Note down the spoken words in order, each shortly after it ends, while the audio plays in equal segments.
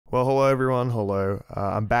Well, hello everyone, hello.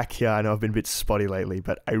 I'm back here. I know I've been a bit spotty lately,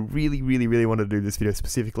 but I really wanted to do this video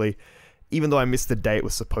specifically, even though I missed the day it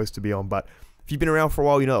was supposed to be on. But if you've been around for a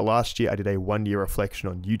while, you know that last year I did a 1-year reflection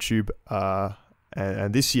on YouTube,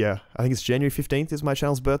 and this year, I think it's January 15th is my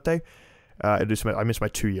channel's birthday. I missed my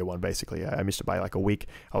 2-year one, basically. I missed it by like a week.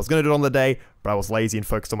 I was going to do it on the day, but I was lazy and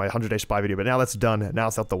focused on my 100-day spy video, but now that's done. Now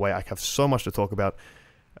it's out the way. I have so much to talk about.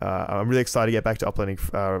 I'm really excited to get back to uploading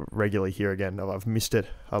regularly here again. I've missed it.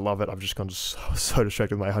 I love it. I've just gone so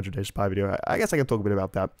distracted with my 100-day spy video. I guess I can talk a bit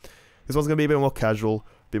about that. This one's going to be a bit more casual,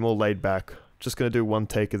 a bit more laid back. Just going to do one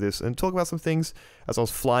take of this and talk about some things. As I was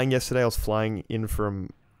flying yesterday, I was flying in from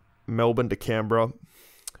Melbourne to Canberra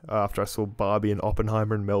after I saw Barbie and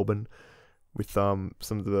Oppenheimer in Melbourne with some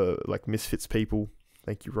of the like Misfits people.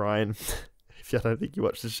 Thank you, Ryan. If I don't think you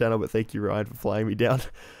watch this channel, but thank you, Ryan, for flying me down.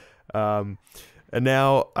 And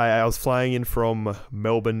now I was flying in from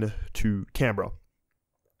Melbourne to Canberra.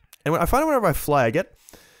 And I find whenever I fly, I get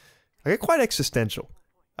quite existential.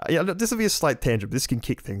 Yeah, this will be a slight tangent. This can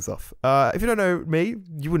kick things off. If you don't know me,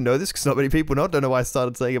 you wouldn't know this because not many people know. Don't know why I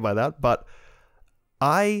started saying it by that. But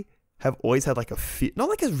I have always had like a fear, not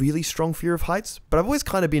like a really strong fear of heights, but I've always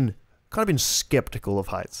kind of been skeptical of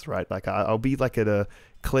heights, right? Like I'll be like at a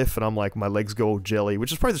cliff and I'm like, my legs go all jelly,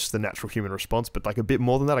 which is probably just the natural human response, but like a bit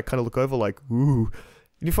more than that, I kind of look over like, ooh.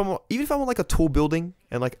 And even if I'm on like a tall building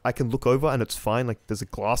and like I can look over and it's fine, like there's a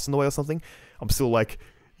glass in the way or something, I'm still like,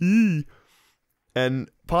 eee.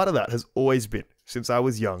 And part of that has always been, since I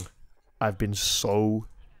was young, I've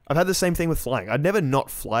had the same thing with flying. I'd never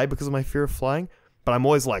not fly because of my fear of flying, but I'm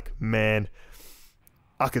always like, man,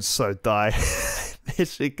 I could so die.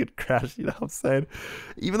 This shit could crash, you know what I'm saying?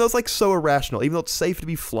 Even though it's like so irrational, even though it's safer to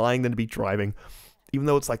be flying than to be driving, even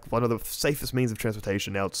though it's like one of the safest means of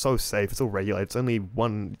transportation now, it's so safe, it's all regulated,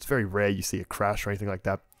 it's very rare you see a crash or anything like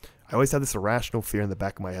that. I always had this irrational fear in the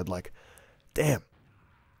back of my head, like, damn.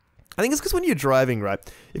 I think it's because when you're driving, right?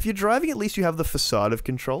 If you're driving, at least you have the facade of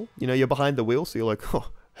control. You know, you're behind the wheel, so you're like,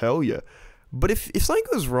 oh, hell yeah. But if something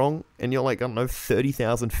goes wrong and you're like, I don't know,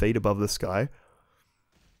 30,000 feet above the sky,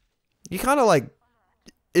 you kind of like,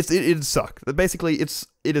 it'd suck. Basically,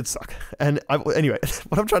 it'd suck. And anyway,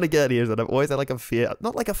 what I'm trying to get at here is that I've always had like a fear,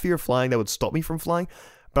 not like a fear of flying that would stop me from flying,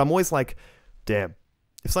 but I'm always like, damn,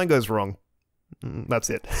 if something goes wrong, that's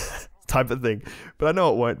it, type of thing. But I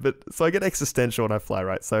know it won't. But so I get existential when I fly,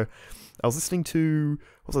 right? So I was listening to,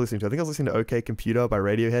 what was I listening to? I think I was listening to OK Computer by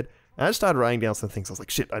Radiohead, and I just started writing down some things. I was like,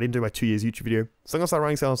 shit, I didn't do my 2 years YouTube video, so I'm gonna start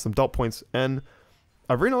writing down some dot points, and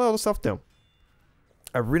I've written a lot of stuff down.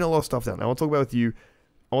 I want to talk about with you.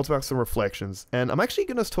 I want to talk about some reflections, and I'm actually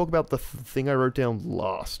going to talk about the thing I wrote down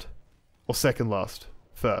last, or second last,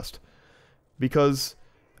 first, because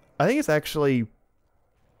I think it's actually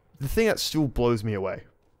the thing that still blows me away.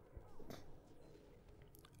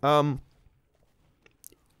 I've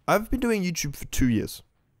been doing YouTube for 2 years.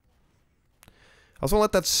 I just want to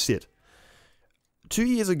let that sit. 2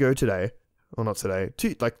 years ago today, or not today,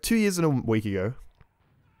 2 years and a week ago,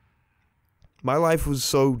 my life was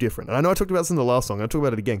so different. And I know I talked about this in the last song. I'll talk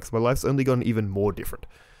about it again because my life's only gotten even more different.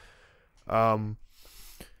 2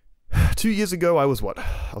 years ago, I was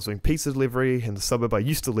doing pizza delivery in the suburb I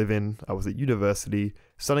used to live in. I was at university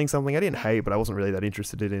studying something I didn't hate, but I wasn't really that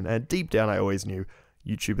interested in. And deep down, I always knew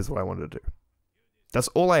YouTube is what I wanted to do. That's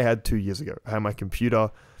all I had 2 years ago. I had my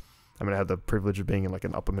computer. I mean, I had the privilege of being in like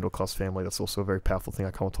an upper middle class family. That's also a very powerful thing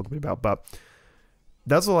I can't talk a bit about. But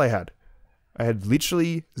that's all I had. I had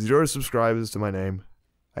literally 0 subscribers to my name.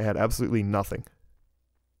 I had absolutely nothing.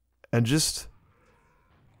 And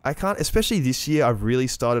I can't, especially this year, I've really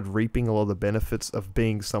started reaping a lot of the benefits of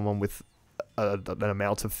being someone with an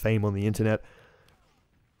amount of fame on the internet.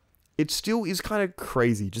 It still is kind of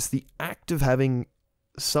crazy, just the act of having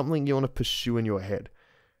something you want to pursue in your head.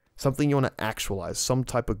 Something you want to actualize, some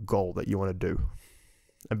type of goal that you want to do.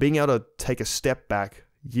 And being able to take a step back,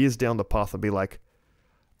 years down the path and be like,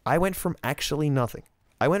 I went from actually nothing.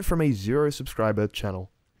 I went from a 0 subscriber channel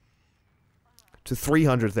to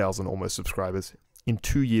 300,000 almost subscribers in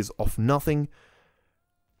 2 years off nothing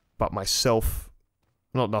but myself.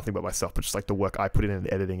 Not nothing but myself, but just like the work I put in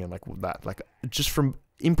and editing and like that. Like just from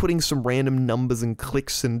inputting some random numbers and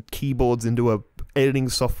clicks and keyboards into a editing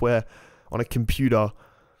software on a computer,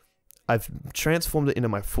 I've transformed it into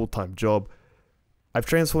my full-time job. I've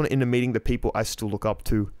transformed it into meeting the people I still look up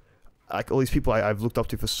to. Like all these people I've looked up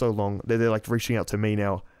to for so long, they're like reaching out to me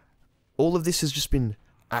now. All of this has just been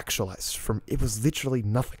actualized from, it was literally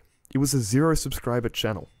nothing. It was a 0 subscriber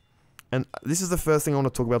channel. And this is the first thing I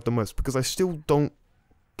want to talk about the most because I still don't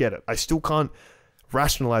get it. I still can't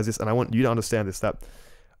rationalize this, and I want you to understand this, that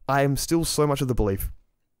I am still so much of the belief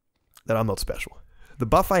that I'm not special. The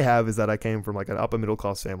buff I have is that I came from like an upper middle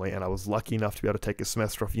class family, and I was lucky enough to be able to take a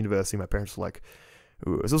semester off university. My parents were like,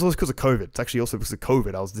 ooh. It was also because of COVID. It's actually also because of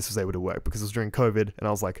COVID this was able to work, because it was during COVID, and I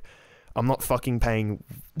was like, I'm not fucking paying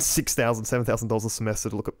 $6,000, $7,000 a semester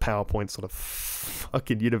to look at PowerPoints on a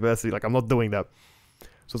fucking university. Like, I'm not doing that.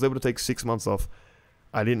 So I was able to take 6 months off.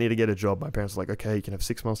 I didn't need to get a job. My parents were like, okay, you can have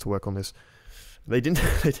 6 months to work on this. They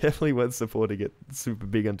definitely weren't supporting it super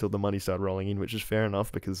big until the money started rolling in, which is fair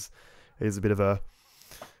enough, because it is a bit of a,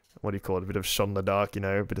 what do you call it? A bit of shot in the dark, you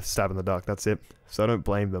know, a bit of stab in the dark. That's it. So I don't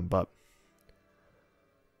blame them. But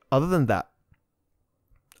other than that,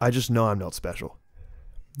 I just know I'm not special.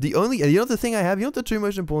 The thing I have, the two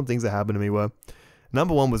most important things that happened to me were,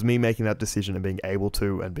 number one was me making that decision and being able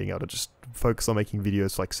to just focus on making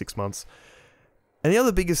videos for like 6 months. And the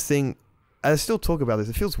other biggest thing, I still talk about this,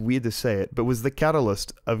 it feels weird to say it, but was the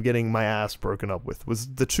catalyst of getting my ass broken up with,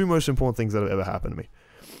 was the two most important things that have ever happened to me.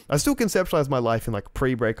 I still conceptualize my life in like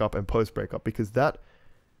pre-breakup and post-breakup, because that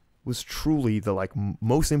was truly the like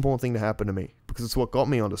most important thing to happen to me, because it's what got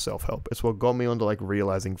me onto self-help. It's what got me onto like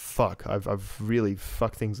realizing, fuck, I've really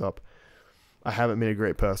fucked things up. I haven't been a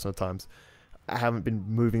great person at times. I haven't been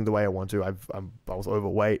moving the way I want to. I was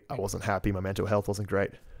overweight. I wasn't happy. My mental health wasn't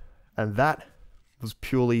great. And that was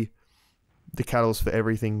purely the catalyst for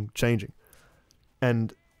everything changing.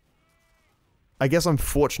 And I guess I'm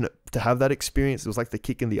fortunate to have that experience. It was like the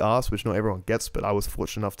kick in the ass, which not everyone gets, but I was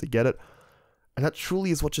fortunate enough to get it. And that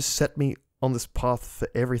truly is what just set me on this path for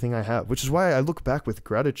everything I have, which is why I look back with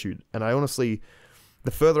gratitude. And I honestly,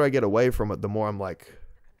 the further I get away from it, the more I'm like,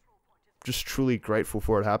 just truly grateful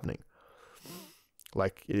for it happening.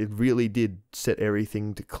 Like, it really did set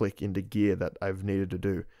everything to click into gear that I've needed to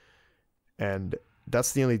do. And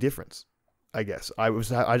that's the only difference, I guess. I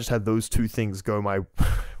just had those two things go my, well,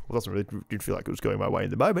 it doesn't really didn't feel like it was going my way in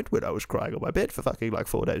the moment when I was crying on my bed for fucking like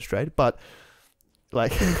 4 days straight, but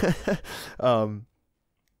like,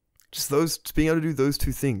 just being able to do those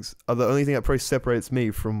two things are the only thing that probably separates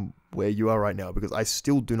me from where you are right now, because I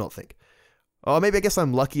still do not think, maybe I guess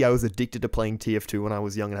I'm lucky I was addicted to playing TF2 when I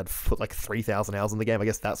was young and had put like 3,000 hours in the game. I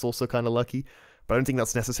guess that's also kind of lucky, but I don't think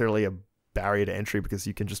that's necessarily a barrier to entry, because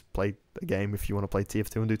you can just play a game if you want to play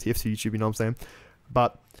TF2 and do TF2 YouTube, you know what I'm saying?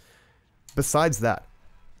 But besides that,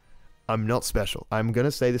 I'm not special. I'm going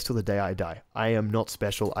to say this till the day I die. I am not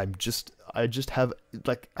special. I just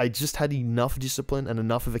had enough discipline and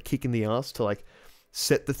enough of a kick in the ass to like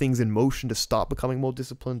set the things in motion to start becoming more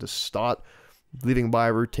disciplined, to start living by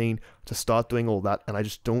a routine, to start doing all that. And I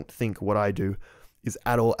just don't think what I do is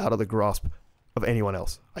at all out of the grasp of anyone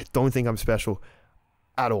else. I don't think I'm special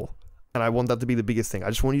at all. And I want that to be the biggest thing. I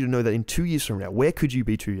just want you to know that in 2 years from now, where could you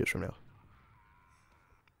be 2 years from now?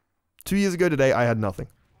 2 years ago today, I had nothing.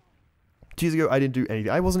 2 years ago, I didn't do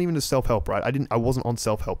anything. I wasn't even into self-help, right? I wasn't on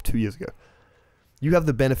self-help 2 years ago. You have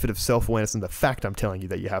the benefit of self-awareness and the fact I'm telling you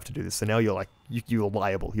that you have to do this. So now you're like, you're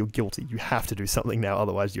liable. You're guilty. You have to do something now.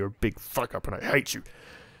 Otherwise, you're a big fuck up and I hate you.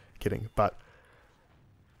 Kidding. But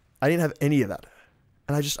I didn't have any of that.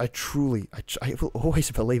 And I will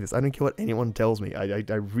always believe this. I don't care what anyone tells me.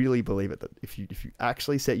 I really believe it, that if you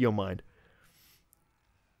actually set your mind,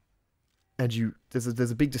 and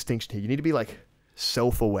there's a big distinction here. You need to be like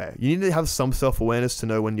self-aware. You need to have some self-awareness to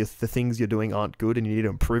know when the things you're doing aren't good and you need to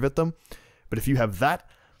improve at them. But if you have that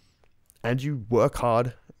and you work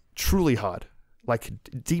hard, truly hard, like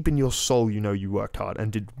deep in your soul, you know you worked hard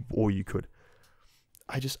and did all you could,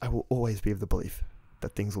 I will always be of the belief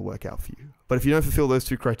that things will work out for you. But if you don't fulfill those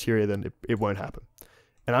two criteria, then it won't happen.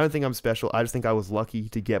 And I don't think I'm special. I just think I was lucky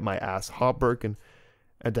to get my ass heartbroken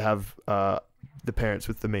and to have the parents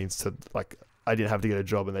with the means to, like, I didn't have to get a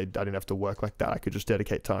job and I didn't have to work like that. I could just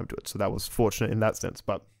dedicate time to it. So that was fortunate in that sense.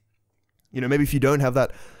 But, you know, maybe if you don't have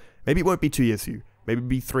that, maybe it won't be 2 years for you. Maybe it'll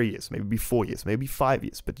be 3 years, maybe it'll be 4 years, maybe 5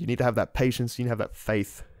 years. But you need to have that patience. You need to have that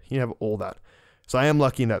faith. You need to have all that. So I am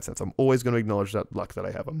lucky in that sense. I'm always going to acknowledge that luck that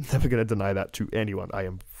I have. I'm never going to deny that to anyone. I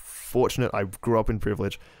am fortunate. I grew up in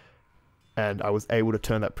privilege and I was able to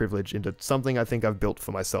turn that privilege into something I think I've built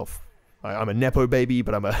for myself. I'm a Nepo baby,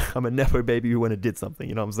 but I'm a Nepo baby who went and did something,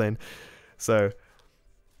 you know what I'm saying? So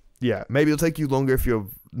yeah, maybe it'll take you longer if you're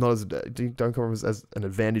not don't come from as an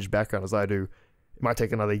advantaged background as I do. It might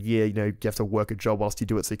take another year, you know, you have to work a job whilst you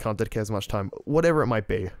do it, so you can't dedicate as much time. Whatever it might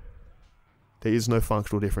be, there is no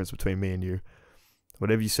functional difference between me and you.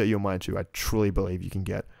 Whatever you set your mind to, I truly believe you can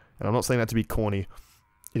get. And I'm not saying that to be corny.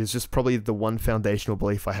 It is just probably the one foundational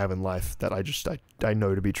belief I have in life that I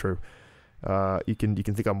know to be true. You can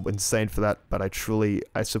think I'm insane for that, but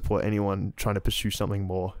I support anyone trying to pursue something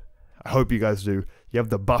more. I hope you guys do. You have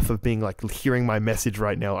the buff of being like hearing my message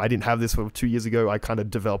right now. I didn't have this for 2 years ago. I kind of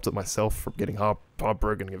developed it myself from getting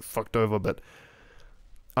heartbroken and getting fucked over, but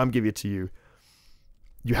I'm giving it to you.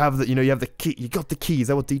 You have the, you have the key. You got the keys. Is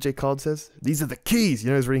that what DJ Khaled says? These are the keys.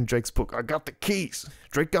 He's reading Drake's book. I got the keys.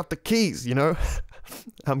 Drake got the keys,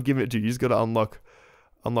 I'm giving it to you. You just got to unlock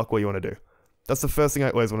what you want to do. That's the first thing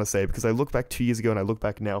I always want to say, because I look back 2 years ago and I look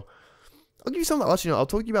back now. I'll give you something. Actually, I'll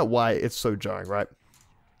talk to you about why it's so jarring, right?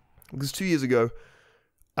 Because 2 years ago,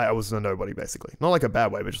 I was a nobody, basically. Not like a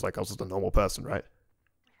bad way, but just like I was just a normal person, right?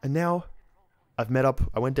 And now,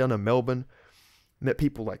 I went down to Melbourne, met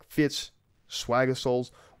people like Fitz, Swagger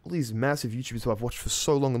Souls, all these massive YouTubers who I've watched for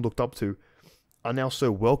so long and looked up to are now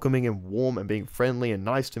so welcoming and warm and being friendly and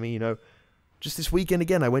nice to me, Just this weekend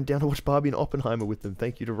again, I went down to watch Barbie and Oppenheimer with them.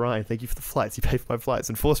 Thank you to Ryan. Thank you for the flights. He paid for my flights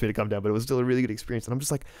and forced me to come down, but it was still a really good experience. And I'm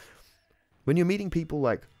just like, when you're meeting people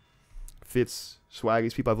like Fitz,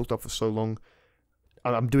 Swaggers, people I've looked up for so long.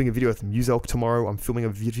 I'm doing a video with Muselk tomorrow. I'm filming a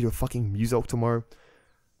video of fucking Muselk tomorrow.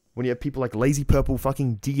 When you have people like Lazy Purple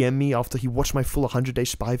fucking DM me after he watched my full 100-day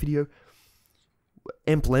spy video.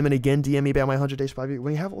 Emp Lemon again DM me about my 100-day spy video.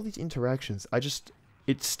 When you have all these interactions, I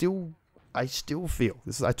still feel,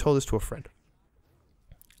 I told this to a friend.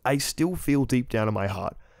 I still feel deep down in my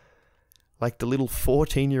heart like the little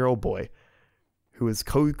 14-year-old boy who is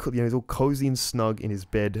he's all cozy and snug in his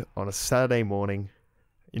bed on a Saturday morning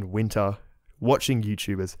in winter watching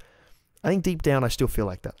YouTubers. I think deep down I still feel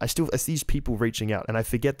like that. I see these people reaching out, and I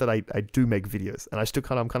forget that I do make videos, and I still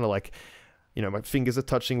I'm kind of like, my fingers are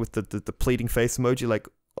touching with the pleading face emoji, like,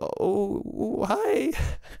 oh hi,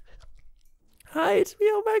 hi, it's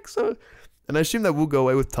me, Maxo. And I assume that will go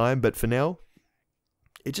away with time, but for now,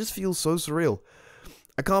 it just feels so surreal.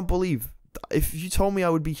 I can't believe, if you told me I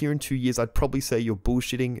would be here in 2 years, I'd probably say you're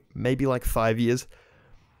bullshitting, maybe like 5 years.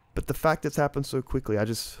 But the fact it's happened so quickly,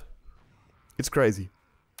 it's crazy.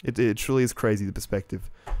 It truly is crazy, the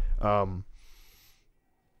perspective. It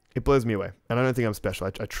blows me away. And I don't think I'm special.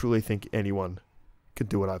 I truly think anyone could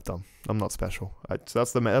do what I've done. I'm not special. So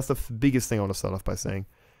that's the biggest thing I want to start off by saying,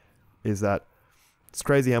 is that it's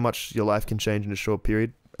crazy how much your life can change in a short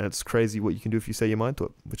period. And it's crazy what you can do if you say your mind to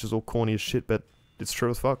it, which is all corny as shit, but it's true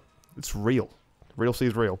as fuck. It's real. Real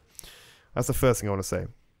is real. That's the first thing I want to say.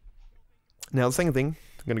 Now, the second thing,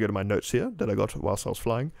 I'm going to go to my notes here that I got whilst I was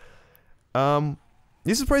flying.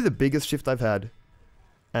 This is probably the biggest shift I've had.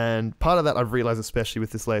 And part of that I've realized, especially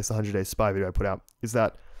with this latest 100-day spy video I put out, is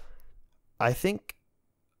that I think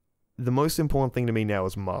the most important thing to me now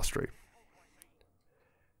is mastery.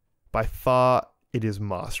 By far, it is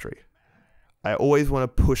mastery. I always want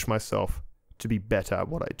to push myself to be better at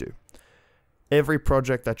what I do. Every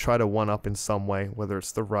project I try to one-up in some way, whether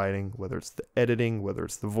it's the writing, whether it's the editing, whether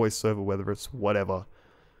it's the voiceover, whether it's whatever.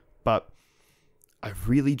 But I've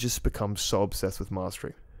really just become so obsessed with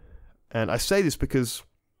mastery. And I say this because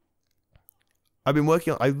I literally worked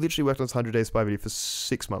on this 100-day spy video for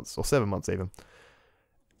 6 months, or 7 months even.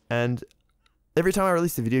 And every time I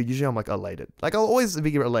release a video, usually I'm like elated. Like, I'll always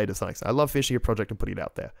be elated to some I love finishing a project and putting it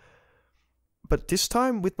out there. But this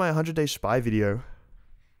time with my 100-day spy video,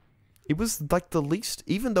 it was like the least,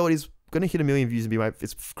 even though it is going to hit 1 million views and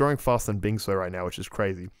it's growing faster than Bing so right now, which is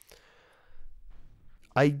crazy.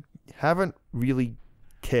 I haven't really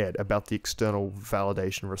cared about the external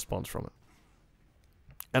validation response from it.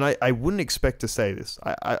 And I wouldn't expect to say this.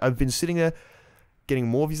 I've been sitting there getting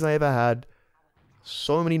more views than I ever had.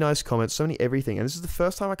 So many nice comments, so many everything. And this is the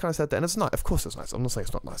first time I kind of sat there. And it's nice. Of course it's nice. I'm not saying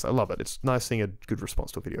it's not nice. I love it. It's nice seeing a good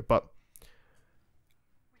response to a video. But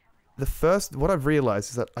what I've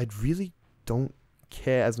realized is that I really don't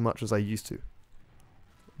care as much as I used to.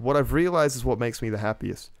 What I've realized is what makes me the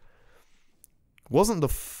happiest. Wasn't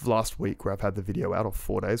the last week where I've had the video out, or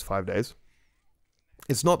 4 days, 5 days.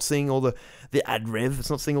 It's not seeing all the ad rev. It's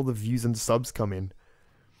not seeing all the views and subs come in.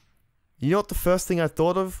 You know what the first thing I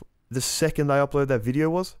thought of the second I uploaded that video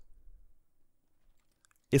was?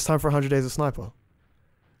 It's time for 100 Days of Sniper.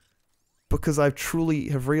 Because I truly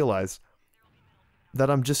have realized that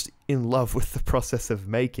I'm just in love with the process of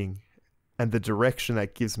making and the direction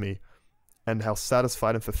that gives me and how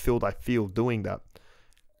satisfied and fulfilled I feel doing that.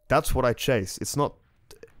 That's what I chase. It's not,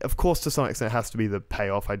 of course, to some extent, it has to be the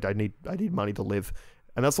payoff. I need money to live.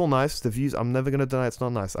 And that's all nice. The views, I'm never going to deny it's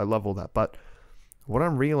not nice. I love all that. But what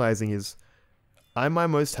I'm realizing is I'm my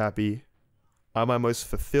most happy. I'm my most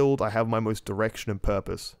fulfilled. I have my most direction and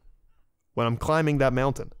purpose when I'm climbing that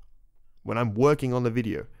mountain, when I'm working on the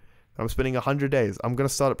video. I'm spending 100 days. I'm going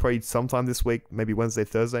to start it probably sometime this week, maybe Wednesday,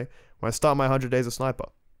 Thursday, when I start my 100 Days of Sniper.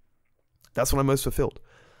 That's when I'm most fulfilled.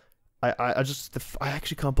 I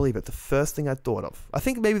actually can't believe it. The first thing I thought of, I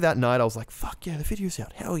think maybe that night I was like, fuck yeah, the video's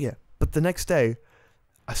out. Hell yeah. But the next day,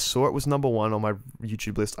 I saw it was #1 on my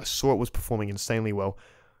YouTube list. I saw it was performing insanely well.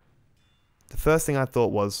 The first thing I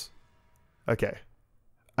thought was, okay,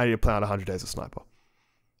 I need to plan out 100 days of sniper.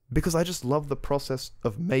 Because I just love the process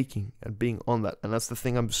of making and being on that. And that's the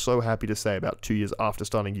thing I'm so happy to say about 2 years after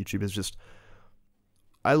starting YouTube is just,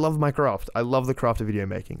 I love my craft. I love the craft of video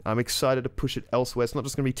making. I'm excited to push it elsewhere. It's not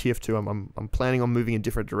just going to be TF2. I'm planning on moving in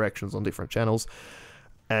different directions on different channels.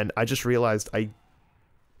 And I just realized I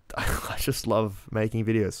just love making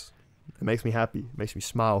videos. It makes me happy. It makes me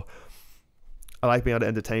smile. I like being able to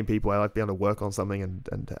entertain people. I like being able to work on something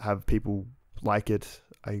and have people like it.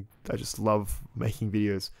 I just love making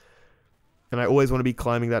videos. And I always want to be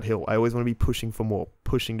climbing that hill. I always want to be pushing for more,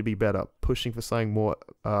 pushing to be better, pushing for something more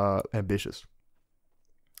ambitious.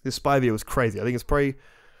 This spy video was crazy. I think it's probably...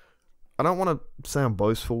 I don't want to sound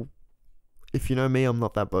boastful. If you know me, I'm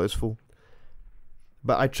not that boastful.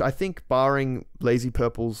 But I think barring Lazy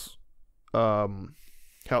Purple's How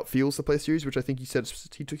It Feels to Play series, which I think he said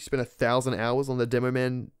he spent 1,000 hours on the Demo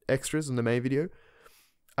Man extras in the main video.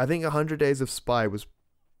 I think 100 Days of Spy was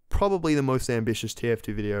probably the most ambitious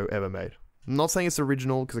TF2 video ever made. I'm not saying it's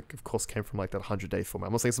original, because it of course came from like that 100-day format.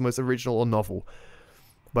 I'm not saying it's the most original or novel.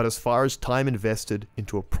 But as far as time invested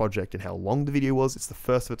into a project and how long the video was, it's the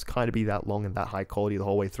first of its kind to be that long and that high quality the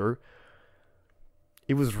whole way through.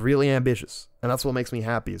 It was really ambitious. And that's what makes me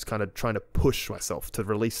happy, is kind of trying to push myself to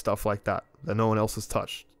release stuff like that no one else has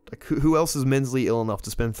touched. Like, who else is mentally ill enough to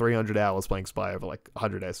spend 300 hours playing Spy over like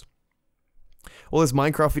 100 days? All those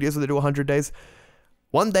Minecraft videos where they do 100 days,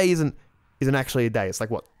 one day isn't actually a day. It's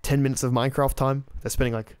like, what, 10 minutes of Minecraft time? They're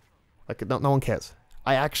spending like no one cares.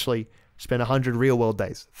 I actually spent 100 real world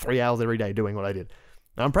days, 3 hours every day doing what I did.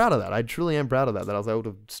 And I'm proud of that. I truly am proud of that I was able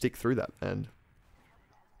to stick through that. And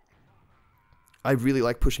I really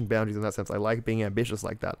like pushing boundaries in that sense. I like being ambitious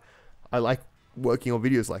like that. I like working on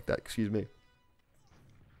videos like that, excuse me.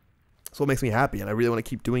 That's what makes me happy, and I really want to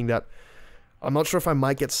keep doing that. I'm not sure if I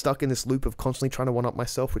might get stuck in this loop of constantly trying to one-up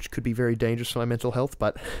myself, which could be very dangerous for my mental health,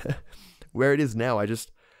 but where it is now,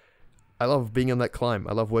 I love being on that climb.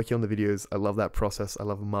 I love working on the videos. I love that process. I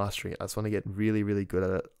love mastering it. I just want to get really, really good at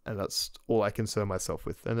it, and that's all I concern myself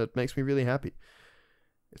with, and it makes me really happy.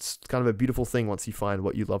 It's kind of a beautiful thing once you find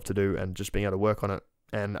what you love to do and just being able to work on it.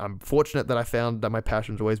 And I'm fortunate that I found that my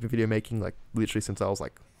passion's always been video making, like literally since I was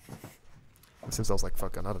like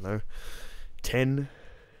fucking, I don't know, 10,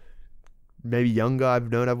 maybe younger. I've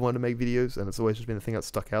known I've wanted to make videos, and it's always just been the thing that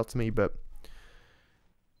stuck out to me. But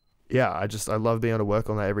yeah, I love being able to work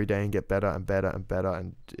on that every day and get better and better and better.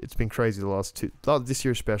 And it's been crazy this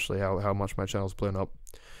year especially, how much my channel's blown up.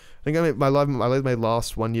 I think I made my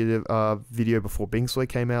last 1 year video before Bingsoy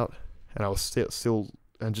came out, and I was still,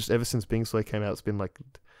 and just ever since Bingsoy came out, it's been like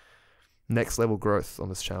next level growth on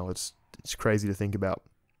this channel. It's crazy to think about.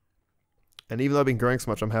 And even though I've been growing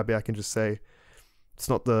so much, I'm happy I can just say it's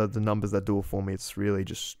not the numbers that do it for me. It's really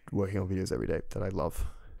just working on videos every day that I love.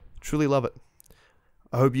 Truly love it.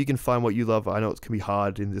 I hope you can find what you love. I know it can be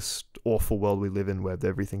hard in this awful world we live in, where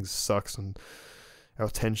everything sucks and our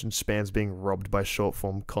attention spans being robbed by short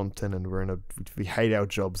form content, and we hate our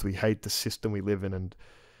jobs, we hate the system we live in, and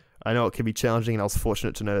I know it can be challenging, and I was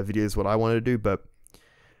fortunate to know that video is what I wanted to do, but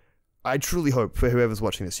I truly hope for whoever's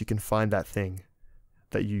watching this, you can find that thing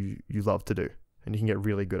that you love to do, and you can get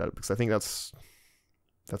really good at it, because I think that's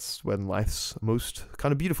when life's most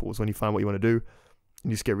kind of beautiful, is when you find what you want to do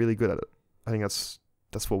and you just get really good at it. I think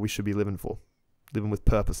that's what we should be living for, living with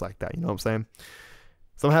purpose like that, you know what I'm saying?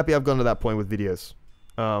 So I'm happy I've gotten to that point with videos.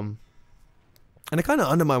 And I kind of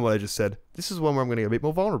undermine what I just said. This is one where I'm going to get a bit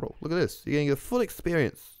more vulnerable. Look at this. You're getting a full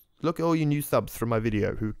experience. Look at all you new subs from my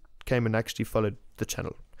video who came and actually followed the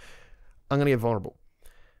channel. I'm going to get vulnerable.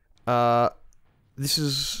 This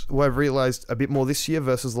is what I've realized a bit more this year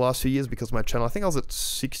versus the last few years, because my channel, I think I was at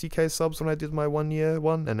 60k subs when I did my 1 year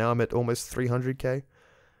one, and now I'm at almost 300k.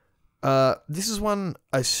 This is one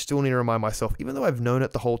I still need to remind myself, even though I've known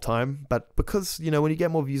it the whole time, but because, you know, when you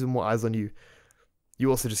get more views and more eyes on you, you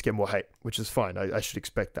also just get more hate, which is fine. I should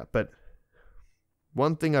expect that. But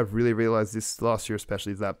one thing I've really realized this last year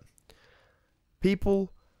especially is that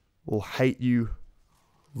people will hate you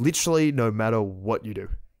literally no matter what you do.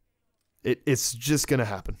 It's just going to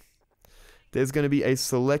happen. There's going to be a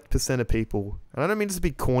select percent of people, and I don't mean this to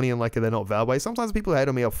be corny and like they're not valid, but sometimes people who hate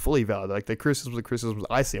on me are fully valid. Like, their criticisms are criticisms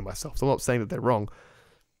I see in myself. So I'm not saying that they're wrong.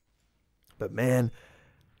 But man,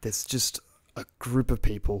 there's just a group of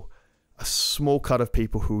people, a small cut of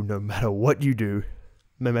people who, no matter what you do,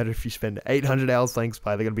 no matter if you spend 800 hours playing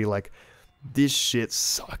Spy, they're going to be like, this shit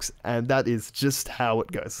sucks. And that is just how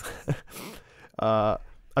it goes.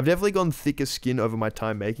 I've definitely gone thicker skin over my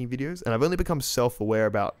time making videos, and I've only become self-aware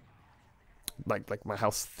about like how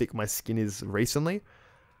thick my skin is recently.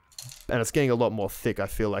 And it's getting a lot more thick. I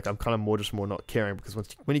feel like I'm kind of more not caring, because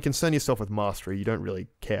when you concern yourself with mastery, you don't really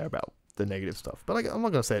care about the negative stuff. But like, I'm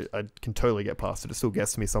not gonna say I can totally get past it. It still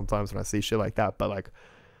gets to me sometimes when I see shit like that. But like,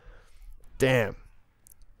 damn,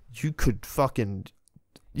 you could fucking.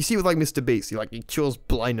 You see with like Mr. Beast, he cures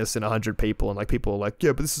blindness in 100 people, and like people are like,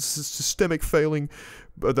 yeah, but this is systemic failing.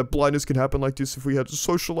 That blindness can happen like this if we had a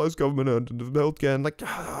socialized government and healthcare. And like,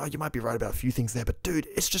 you might be right about a few things there, but dude,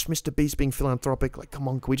 it's just Mr. Beast being philanthropic. Like, come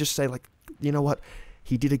on, can we just say like, you know what?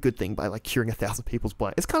 He did a good thing by like curing 1,000 people's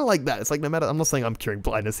blindness. It's kind of like that. It's like, no matter, I'm not saying I'm curing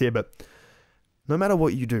blindness here, but no matter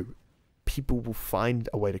what you do, people will find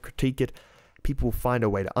a way to critique it. People will find a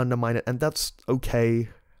way to undermine it, and that's okay.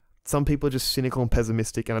 Some people are just cynical and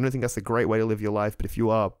pessimistic, and I don't think that's a great way to live your life. But if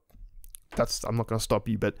you are, I'm not going to stop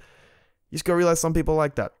you. But you just got to realize some people are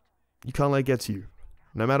like that. You can't let it get to you.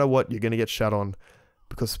 No matter what, you're going to get shat on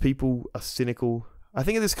because people are cynical. I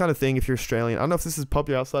think of this kind of thing if you're Australian. I don't know if this is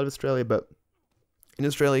popular outside of Australia, but in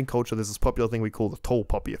Australian culture, there's this popular thing we call the tall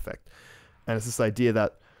poppy effect. And it's this idea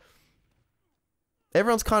that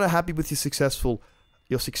everyone's kind of happy with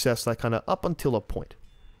your success, like kind of up until a point.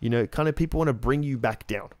 You know, kind of people want to bring you back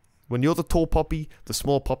down. When you're the tall poppy, the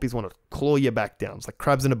small poppies want to claw you back down. It's like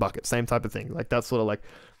crabs in a bucket, same type of thing. Like that's sort of like,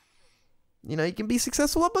 you know, you can be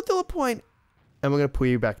successful up until a point, and we're going to pull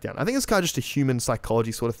you back down. I think it's kind of just a human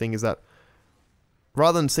psychology sort of thing, is that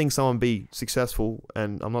rather than seeing someone be successful,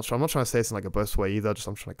 and I'm not trying to say this in like a burst way either, I'm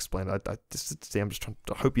trying to explain it. I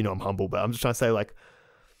hope you know I'm humble, but I'm just trying to say, like,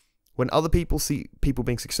 when other people see people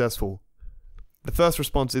being successful, the first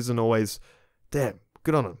response isn't always, damn,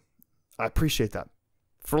 good on them. I appreciate that.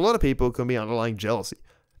 For a lot of people, it can be underlying jealousy.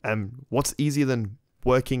 And what's easier than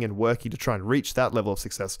working to try and reach that level of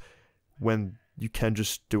success when you can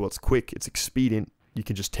just do what's quick? It's expedient. You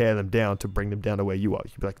can just tear them down to bring them down to where you are.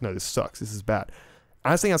 You can be like, no, this sucks. This is bad.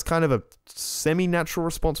 I think that's kind of a semi-natural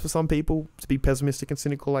response for some people to be pessimistic and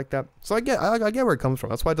cynical like that. So I get where it comes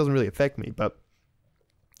from. That's why it doesn't really affect me. But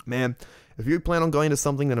man, if you plan on going to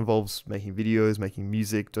something that involves making videos, making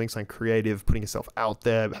music, doing something creative, putting yourself out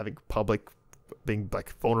there, being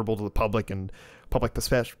like vulnerable to the public and public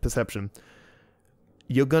perception,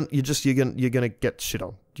 you're gonna get shit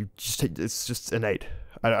on. It's just innate.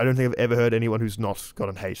 I don't think I've ever heard anyone who's not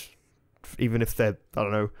gotten hate, even if they're, I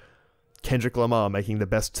don't know, Kendrick Lamar making the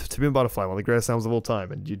best To Be a Butterfly, one of the greatest songs of all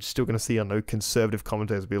time, and you're still gonna see, I know, conservative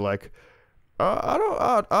commentators be like,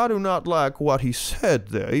 I do not like what he said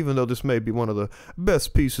there, even though this may be one of the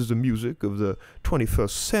best pieces of music of the 21st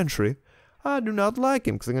century. I do not like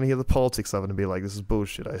him, because I'm going to hear the politics of it and be like, this is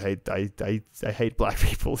bullshit. I hate black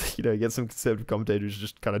people. You know, you get some conservative commentators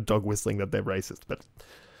just kind of dog whistling that they're racist. But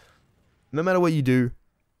no matter what you do,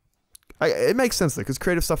 it makes sense though, because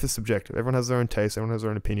creative stuff is subjective. Everyone has their own taste. Everyone has their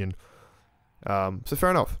own opinion. So fair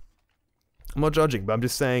enough. I'm not judging, but I'm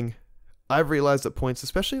just saying I've realized at points,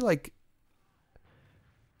 especially like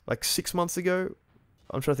 6 months ago,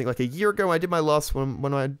 I'm trying to think, like a year ago, I did my last one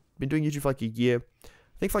when I'd been doing YouTube for like a year.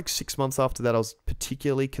 I think for like 6 months after that, I was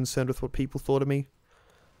particularly concerned with what people thought of me.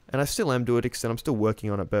 And I still am to an extent. I'm still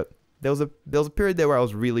working on it, but there was a period there where I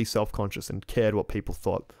was really self-conscious and cared what people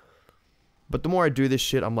thought. But the more I do this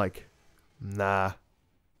shit, I'm like, nah.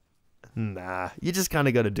 You just kind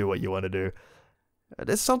of got to do what you want to do.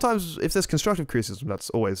 There's sometimes, if there's constructive criticism,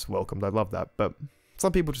 that's always welcomed. I love that. But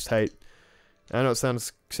some people just hate. I know it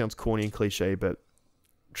sounds corny and cliche, but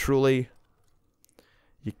truly,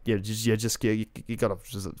 you gotta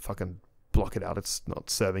just fucking block it out. It's not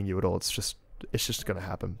serving you at all. It's just gonna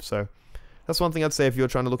happen. So that's one thing I'd say if you're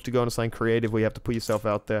trying to look to go into something creative where you have to put yourself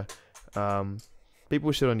out there. People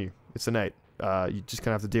will shit on you. It's innate. You just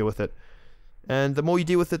kind of have to deal with it. And the more you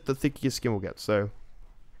deal with it, the thicker your skin will get. So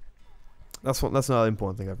that's another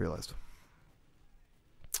important thing I've realized.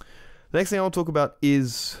 The next thing I want to talk about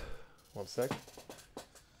is, one sec.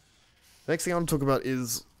 The next thing I want to talk about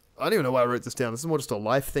is, I don't even know why I wrote this down. This is more just a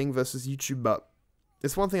life thing versus YouTube, but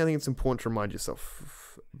it's one thing I think it's important to remind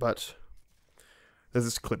yourself. But there's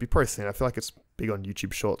this clip, you've probably seen it. I feel like it's big on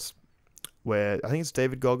YouTube Shorts, where I think it's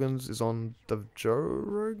David Goggins is on the Joe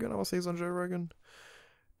Rogan. I want to say he's on Joe Rogan.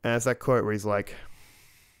 And it's that quote where he's like,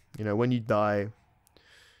 you know, when you die,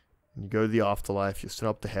 you go to the afterlife, you're sent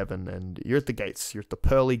up to heaven, and you're at the gates. You're at the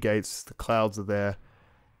pearly gates. The clouds are there,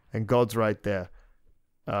 and God's right there.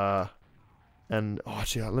 And, oh,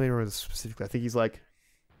 actually, let me remember this specifically. I think he's like,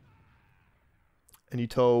 and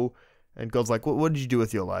God's like, what did you do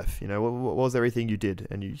with your life? You know, what was everything you did?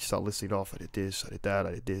 And you start listing it off. I did this, I did that,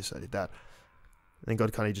 I did this, I did that. And then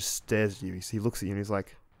God kind of just stares at you. He looks at you and he's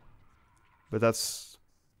like, but that's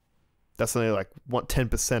only like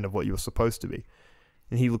 10% of what you were supposed to be.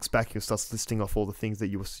 And he looks back and starts listing off all the things that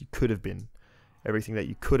you could have been. everything that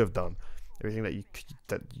you could have done, everything that you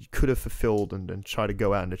could have fulfilled and try to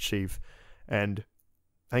go out and achieve. And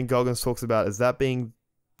I think Goggins talks about as that being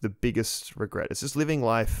the biggest regret. It's just living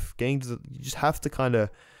life, you just have to kind of,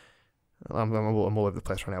 I'm all over the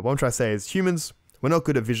place right now. What I'm trying to say is humans, we're not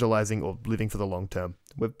good at visualizing or living for the long term.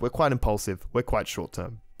 We're quite impulsive. We're quite short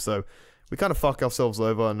term. So we kind of fuck ourselves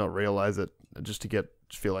over and not realize it just to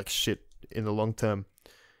feel like shit in the long term.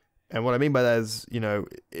 And what I mean by that is,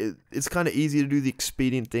 it's kind of easy to do the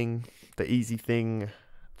expedient thing, the easy thing,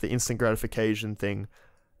 the instant gratification thing.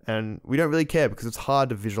 And we don't really care because it's hard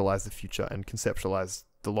to visualize the future and conceptualize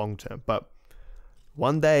the long term. But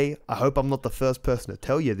one day, I hope I'm not the first person to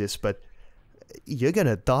tell you this, but you're going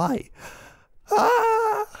to die.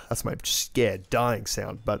 Ah! That's my scared dying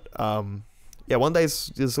sound. But yeah, one day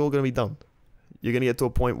it's all going to be done. You're going to get to a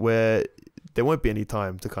point where there won't be any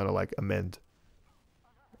time to kind of like amend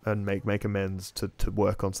and make amends, to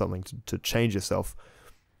work on something, to change yourself.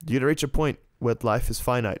 You're going to reach a point where life is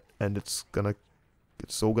finite and it's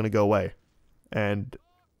all going to go away. And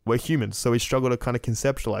we're humans, so we struggle to kind of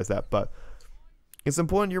conceptualize that. But it's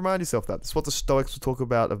important you remind yourself that. That's what the Stoics will talk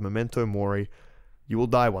about of memento mori. You will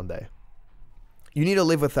die one day. You need to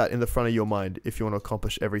live with that in the front of your mind if you want to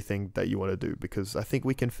accomplish everything that you want to do, because I think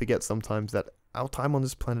we can forget sometimes that our time on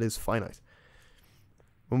this planet is finite.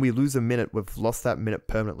 When we lose a minute, we've lost that minute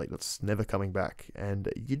permanently. That's never coming back.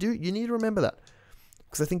 And you need to remember that,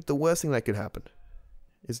 because I think the worst thing that could happen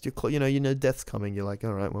is death's coming. You're like,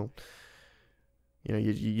 all right, well,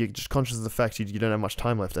 you're just conscious of the fact you don't have much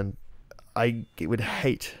time left. And I would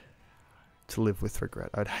hate to live with regret.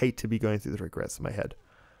 I'd hate to be going through the regrets in my head.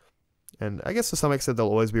 And I guess to some extent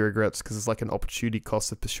there'll always be regrets, because it's like an opportunity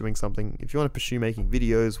cost of pursuing something. If you want to pursue making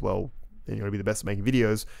videos, well, then you want to be the best at making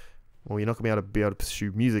videos. Well, you're not going to be able to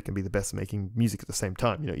pursue music and be the best at making music at the same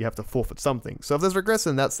time. You have to forfeit something. So if there's regrets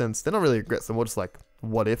in that sense, they're not really regrets. They're more just like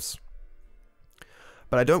what ifs.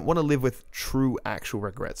 But I don't want to live with true, actual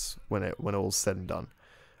regrets when all's said and done.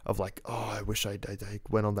 Of like, oh, I wish I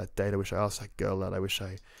went on that date. I wish I asked that girl that. I wish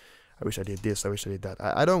I did this. I wish I did that.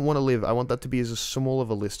 I don't want to live. I want that to be as small of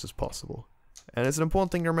a list as possible. And it's an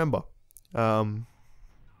important thing to remember.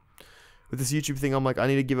 With this YouTube thing, I'm like, I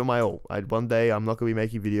need to give it my all. One day, I'm not going to be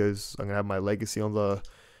making videos. I'm going to have my legacy on the...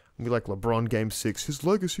 I'm going to be like LeBron Game 6. His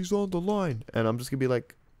legacy's on the line. And I'm just going to be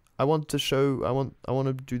like, I want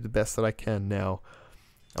to do the best that I can now.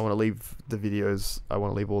 I want to leave the videos. I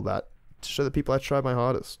want to leave all that to show the people I tried my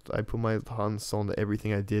hardest. I put my heart and soul into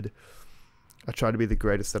everything I did. I tried to be the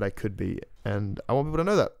greatest that I could be. And I want people to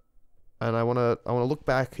know that. And I want to look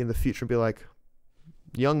back in the future and be like,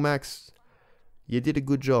 young Max, you did a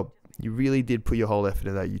good job. You really did put your whole effort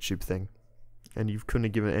into that YouTube thing. And you couldn't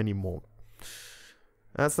have given it any more.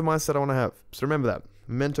 That's the mindset I want to have. So remember that.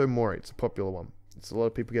 Memento mori. It's a popular one. It's a lot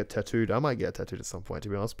of people get tattooed. I might get tattooed at some point, to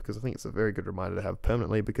be honest, because I think it's a very good reminder to have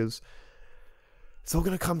permanently, because it's all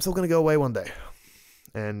going to come. It's all going to go away one day.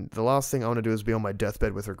 And the last thing I want to do is be on my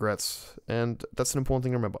deathbed with regrets. And that's an important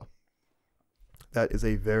thing to remember. That is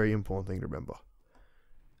a very important thing to remember.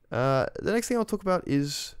 The next thing I'll talk about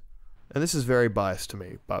is, and this is very biased to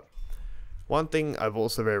me, but one thing I've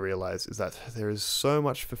also very realized is that there is so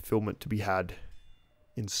much fulfillment to be had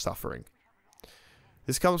in suffering.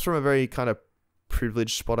 This comes from a very kind of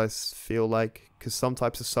privileged spot, I feel like, because some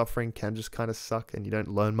types of suffering can just kind of suck and you don't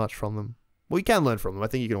learn much from them. Well, you can learn from them. I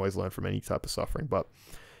think you can always learn from any type of suffering, but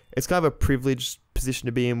it's kind of a privileged position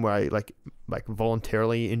to be in where I like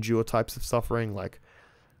voluntarily endure types of suffering, like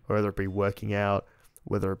whether it be working out,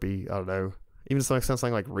 whether it be, I don't know, even to some extent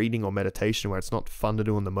something like reading or meditation, where it's not fun to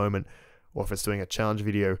do in the moment, or if it's doing a challenge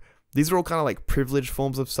video. These are all kind of like privileged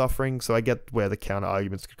forms of suffering, so I get where the counter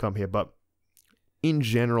arguments could come here, but in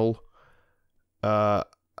general,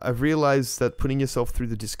 I've realized that putting yourself through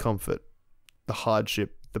the discomfort, the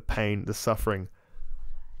hardship, the pain, the suffering,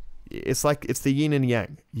 it's the yin and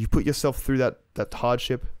yang. You put yourself through that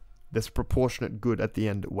hardship, there's proportionate good at the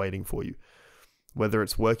end waiting for you. Whether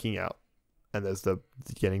it's working out, and there's the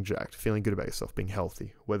getting jacked, feeling good about yourself, being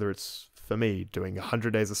healthy. Whether it's, for me, doing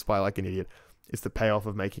 100 days of spy like an idiot, it's the payoff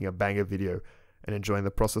of making a banger video and enjoying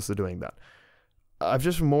the process of doing that. I've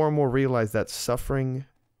just more and more realized that suffering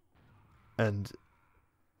and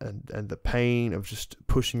the pain of just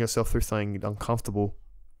pushing yourself through something uncomfortable,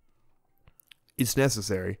 it's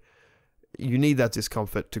necessary. You need that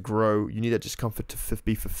discomfort to grow. You need that discomfort to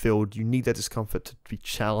be fulfilled. You need that discomfort to be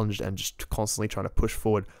challenged and just constantly trying to push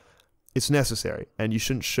forward. It's necessary, and you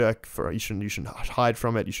shouldn't you shouldn't hide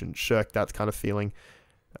from it. You shouldn't shirk that kind of feeling.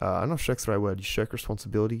 I don't know if shirk's the right word. You shirk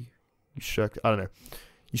responsibility. I don't know.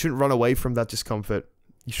 You shouldn't run away from that discomfort.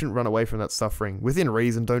 You shouldn't run away from that suffering. Within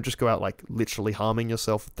reason, don't just go out like literally harming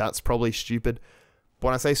yourself. That's probably stupid. But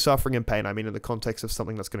when I say suffering and pain, I mean in the context of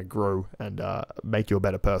something that's going to grow and make you a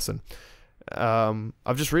better person.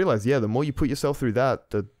 I've just realized, the more you put yourself through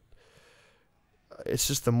that, it's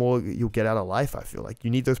just the more you'll get out of life. I feel like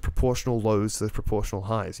you need those proportional lows, those proportional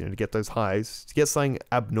highs, to get those highs, to get something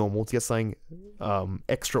abnormal, to get something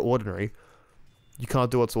extraordinary. You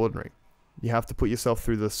can't do what's ordinary. You have to put yourself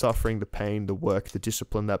through the suffering, the pain, the work, the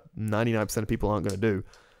discipline that 99% of people aren't going to do.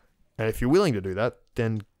 And if you're willing to do that,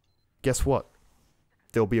 then guess what?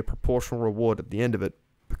 There'll be a proportional reward at the end of it,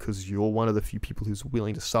 because you're one of the few people who's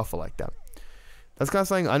willing to suffer like that. That's kind of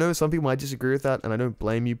something, I know some people might disagree with that, and I don't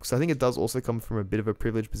blame you, because I think it does also come from a bit of a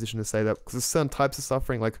privileged position to say that, because there's certain types of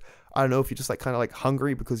suffering, like, I don't know, if you're just like kind of like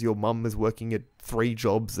hungry because your mum is working at 3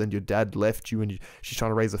 jobs and your dad left you and she's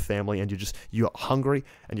trying to raise a family, and you're hungry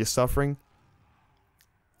and you're suffering.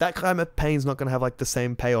 That kind of pain's not going to have like the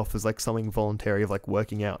same payoff as like something voluntary of like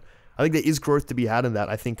working out. I think there is growth to be had in that.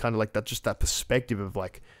 I think kind of like that, just that perspective of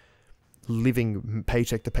like living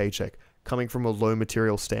paycheck to paycheck, coming from a low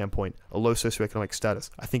material standpoint, a low socioeconomic status.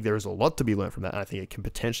 I think there is a lot to be learned from that, and I think it can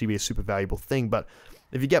potentially be a super valuable thing. But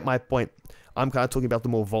if you get my point, I'm kind of talking about the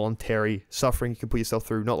more voluntary suffering you can put yourself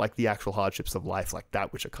through, not like the actual hardships of life like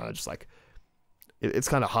that, which are kind of just like, it's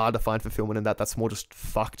kind of hard to find fulfillment in that. That's more just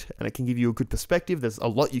fucked, and it can give you a good perspective. There's a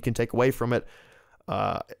lot you can take away from it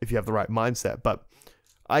if you have the right mindset. But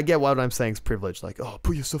I get what I'm saying is privilege. Like, oh,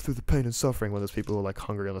 put yourself through the pain and suffering, when there's people who are like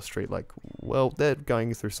hungry on the street. Like, well, they're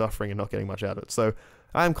going through suffering and not getting much out of it. So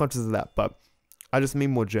I am conscious of that. But I just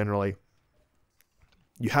mean more generally,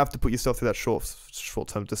 you have to put yourself through that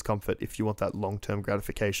short-term discomfort if you want that long-term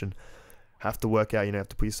gratification. Have to work out, have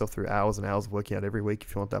to put yourself through hours and hours of working out every week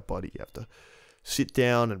if you want that body. You have to sit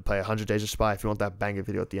down and play 100 Days of Spy if you want that banger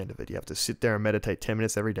video at the end of it. You have to sit there and meditate 10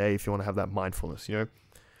 minutes every day if you want to have that mindfulness,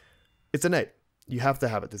 It's innate. You have to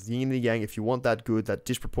have it. There's the yin and the yang. If you want that good, that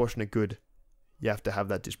disproportionate good, you have to have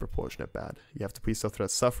that disproportionate bad. You have to put yourself through that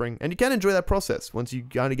suffering, and you can enjoy that process. Once you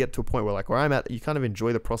kind of get to a point where, like where I'm at, you kind of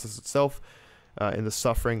enjoy the process itself, in the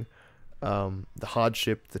suffering, the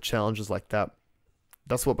hardship, the challenges like that.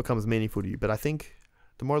 That's what becomes meaningful to you. But I think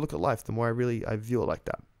the more I look at life, the more I view it like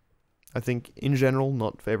that. I think in general,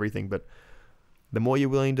 not for everything, but the more you're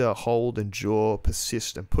willing to hold, endure,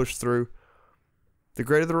 persist, and push through, the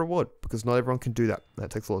greater the reward, because not everyone can do that. That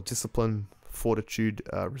takes a lot of discipline, fortitude,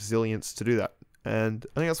 resilience to do that. And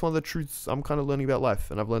I think that's one of the truths I'm kind of learning about life,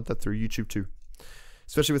 and I've learned that through YouTube too.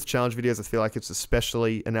 Especially with challenge videos, I feel like it's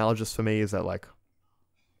especially analogous for me, is that like,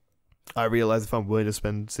 I realize if I'm willing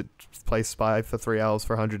to play Spy for 3 hours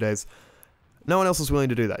for 100 days, no one else is willing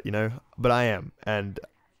to do that, but I am. And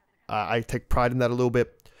I take pride in that a little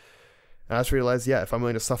bit. And I just realized, if I'm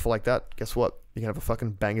willing to suffer like that, guess what? You can have a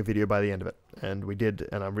fucking banger video by the end of it. And we did,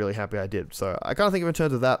 and I'm really happy I did. So I kind of think of it in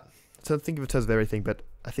terms of that. So I think of it in terms of everything, but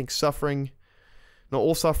I think suffering, not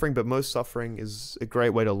all suffering, but most suffering is a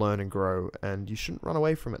great way to learn and grow, and you shouldn't run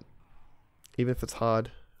away from it. Even if it's hard,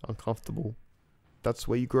 uncomfortable, that's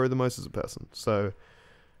where you grow the most as a person. So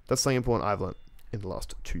that's something important I've learned in the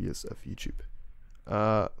last 2 years of YouTube.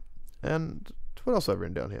 And what else have I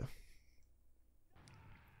written down here?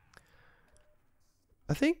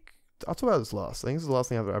 I think I'll talk about this last. I think this is the last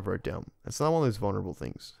thing I've wrote down. It's not one of those vulnerable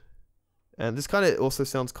things. And this kind of also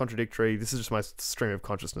sounds contradictory. This is just my stream of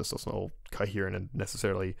consciousness, so it's not all coherent and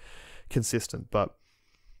necessarily consistent. But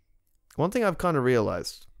one thing I've kind of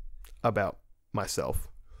realized about myself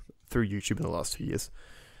through YouTube in the last 2 years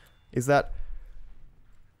is that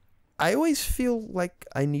I always feel like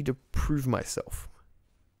I need to prove myself.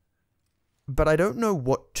 But I don't know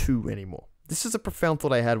what to anymore. This is a profound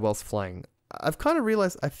thought I had whilst flying. I've kind of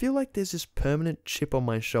realized I feel like there's this permanent chip on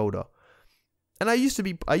my shoulder. And I used to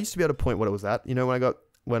be able to point what it was at. When I got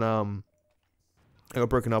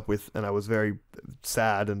broken up with, and I was very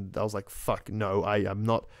sad, and I was like, fuck no, I'm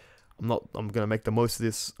gonna make the most of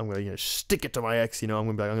this. I'm gonna stick it to my ex,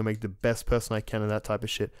 I'm gonna make the best person I can, and that type of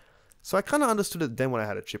shit. So I kind of understood it then when I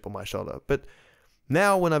had a chip on my shoulder. But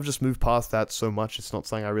now when I've just moved past that so much, it's not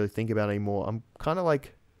something I really think about anymore. I'm kind of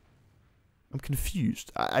like, I'm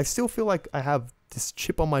confused. I still feel like I have this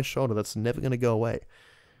chip on my shoulder that's never going to go away.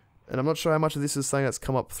 And I'm not sure how much of this is something that's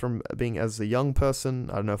come up from being as a young person.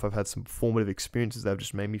 I don't know if I've had some formative experiences that have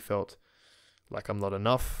just made me felt like I'm not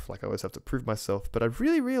enough, like I always have to prove myself. But I've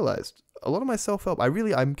really realized a lot of my self-help, I'm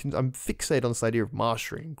fixated on this idea of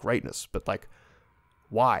mastery and greatness. But like,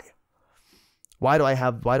 why? Why do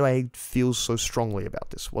I feel so strongly about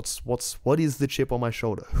this? What is the chip on my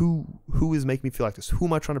shoulder? Who is making me feel like this? Who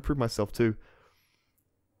am I trying to prove myself to?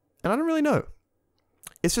 And I don't really know.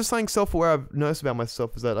 it's just something self-aware I've noticed about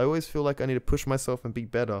myself, is that I always feel like I need to push myself and be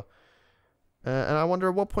better. And I wonder,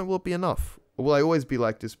 at what point will it be enough? Or will I always be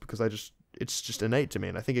like this because it's just innate to me?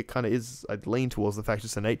 And I think it kind of is. I lean towards the fact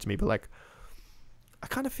it's innate to me, but like, I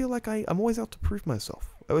kind of feel like I'm always out to prove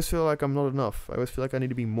myself. I always feel like I'm not enough. I always feel like I need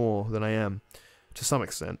to be more than I am, to some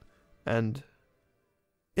extent. And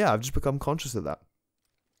yeah, I've just become conscious of that.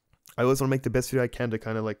 I always want to make the best video I can to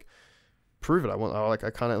kind of like prove it.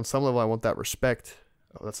 On some level, I want that respect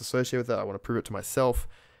that's associated with that. I want to prove it to myself.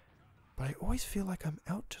 But I always feel like I'm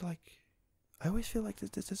out to like, I always feel like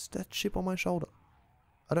there's that chip on my shoulder.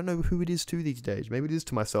 I don't know who it is to these days. Maybe it is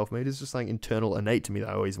to myself. Maybe it is just something internal, innate to me, that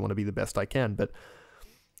I always want to be the best I can. But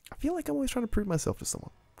I feel like I'm always trying to prove myself to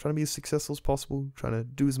someone. Trying to be as successful as possible. Trying to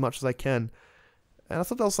do as much as I can. And I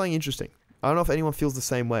thought that was something interesting. I don't know if anyone feels the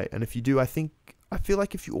same way. And if you do, I feel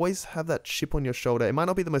like if you always have that chip on your shoulder, it might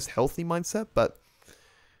not be the most healthy mindset, but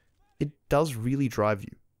it does really drive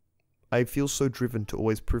you. I feel so driven to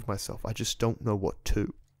always prove myself. I just don't know what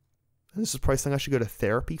to. And this is probably something I should go to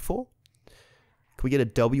therapy for. Can we get a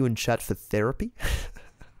W in chat for therapy?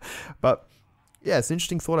 But yeah, it's an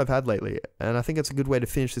interesting thought I've had lately. And I think it's a good way to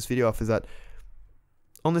finish this video off, is that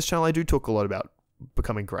on this channel I do talk a lot about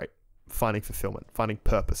becoming great, finding fulfillment, finding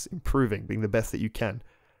purpose, improving, being the best that you can.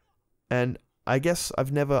 And I guess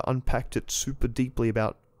I've never unpacked it super deeply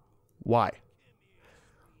about why.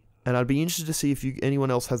 And I'd be interested to see if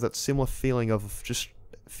anyone else has that similar feeling of just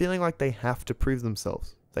feeling like they have to prove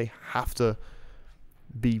themselves. They have to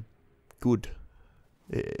be good.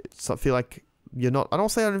 I feel like you're not. I don't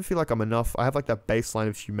say I don't feel like I'm enough. I have like that baseline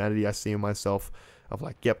of humanity I see in myself, of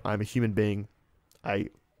like, yep, I'm a human being.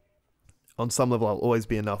 On some level, I'll always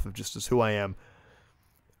be enough of just as who I am.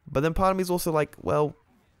 But then part of me is also like, well,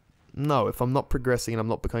 no, if I'm not progressing and I'm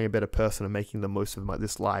not becoming a better person and making the most of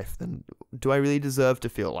this life, then do I really deserve to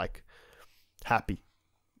feel like happy?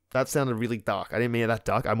 That sounded really dark. I didn't mean it that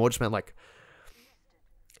dark. I more just meant like,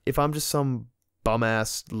 if I'm just some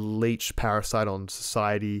bum-ass leech parasite on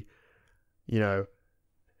society, you know,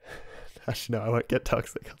 actually no, I won't get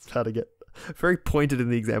toxic. I was about to get very pointed in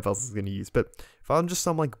the examples I was going to use, but if I'm just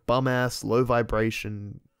some like bum-ass, low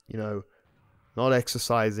vibration, you know, not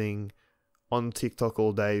exercising, on TikTok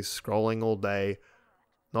all day, scrolling all day,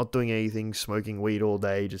 not doing anything, smoking weed all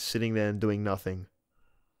day, just sitting there and doing nothing,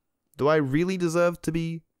 do I really deserve to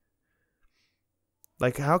be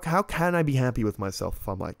like, how can I be happy with myself if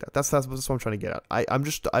I'm like that? That's what I'm trying to get at.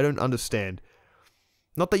 I don't understand.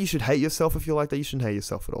 Not that you should hate yourself if you're like that, you shouldn't hate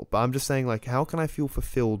yourself at all. But I'm just saying, like, how can I feel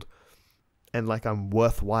fulfilled and like I'm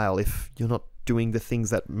worthwhile if you're not doing the things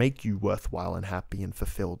that make you worthwhile and happy and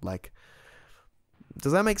fulfilled? Like,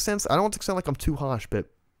 does that make sense? I don't want to sound like I'm too harsh, but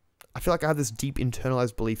I feel like I have this deep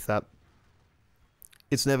internalized belief that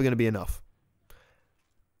it's never going to be enough.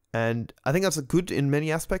 And I think that's good in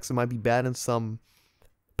many aspects. It might be bad in some.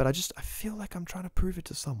 But I feel like I'm trying to prove it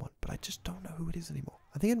to someone, but I just don't know who it is anymore.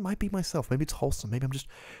 I think it might be myself. Maybe it's wholesome. Maybe I'm just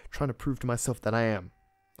trying to prove to myself that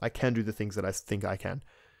I can do the things that I think I can.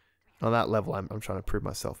 On that level, I'm trying to prove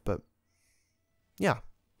myself. But yeah,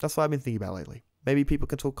 that's what I've been thinking about lately. Maybe people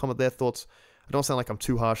can comment their thoughts. I don't sound like I'm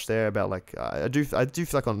too harsh there about like, I do feel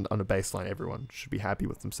like on a baseline, everyone should be happy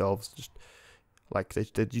with themselves. Just like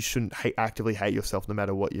that you shouldn't actively hate yourself no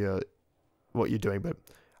matter what you're doing. But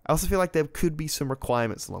I also feel like there could be some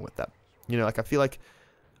requirements along with that. You know, like I feel like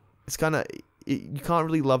it's kind of, you can't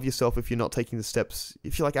really love yourself if you're not taking the steps.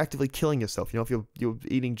 If you're like actively killing yourself, you know, if you're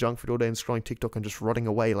eating junk food all day and scrolling TikTok and just rotting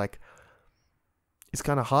away, like it's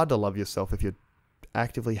kind of hard to love yourself if you're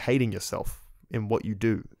actively hating yourself in what you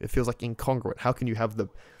do. It feels like incongruent. How can you have the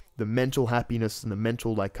mental happiness and the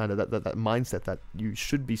mental like kind of that mindset that you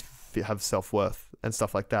should have self-worth and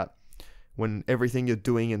stuff like that, when everything you're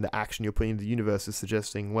doing and the action you're putting into the universe is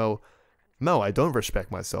suggesting, well, no, I don't respect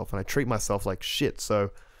myself and I treat myself like shit.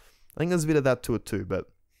 So I think there's a bit of that to it too, but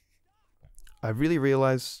I really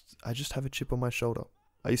realized I just have a chip on my shoulder.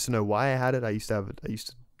 I used to know why I had it. I used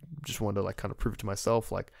to just want to like kind of prove it to myself.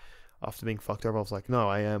 Like after being fucked over, I was like, no,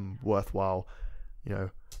 I am worthwhile. You know,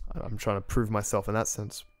 I'm trying to prove myself in that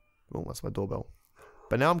sense. Oh, that's my doorbell.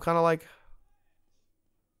 But now I'm kind of like,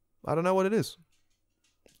 I don't know what it is.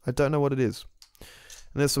 I don't know what it is.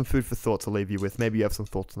 And there's some food for thought to leave you with. Maybe you have some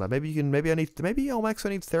thoughts on that. Maybe El Maxo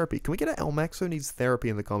needs therapy. Can we get an El Maxo needs therapy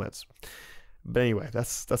in the comments? But anyway,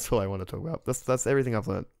 that's all I want to talk about. That's everything I've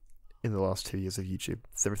learned in the last 2 years of YouTube.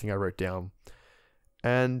 It's everything I wrote down.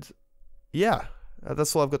 And yeah,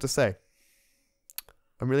 that's all I've got to say.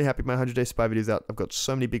 I'm really happy my 100-day spy video is out. I've got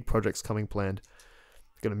so many big projects coming planned.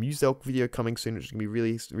 I've got a Muse Elk video coming soon, which is going to be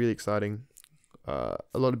really, really exciting. A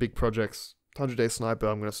lot of big projects. 100-day sniper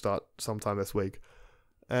I'm going to start sometime this week.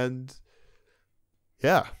 And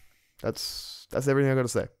yeah, that's everything I got to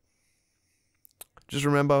say. Just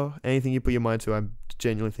remember, anything you put your mind to, I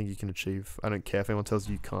genuinely think you can achieve. I don't care if anyone tells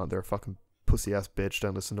you you can't. They're a fucking pussy ass bitch.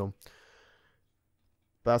 Don't listen to them.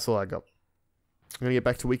 But that's all I got. I'm gonna get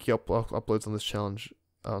back to weekly uploads on this challenge.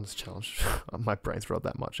 My brain's rolled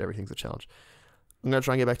that much. Everything's a challenge. I'm gonna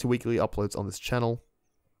try and get back to weekly uploads on this channel.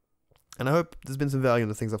 And I hope there's been some value in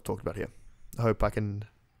the things I've talked about here. I hope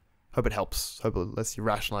it helps. Hope it lets you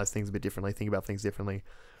rationalize things a bit differently, think about things differently.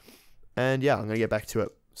 And yeah, I'm going to get back to it.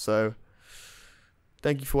 So,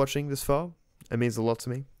 thank you for watching this far. It means a lot to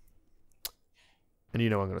me. And you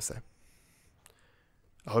know what I'm going to say.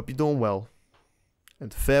 I hope you're doing well.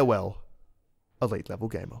 And farewell, Elite Level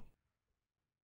Gamer.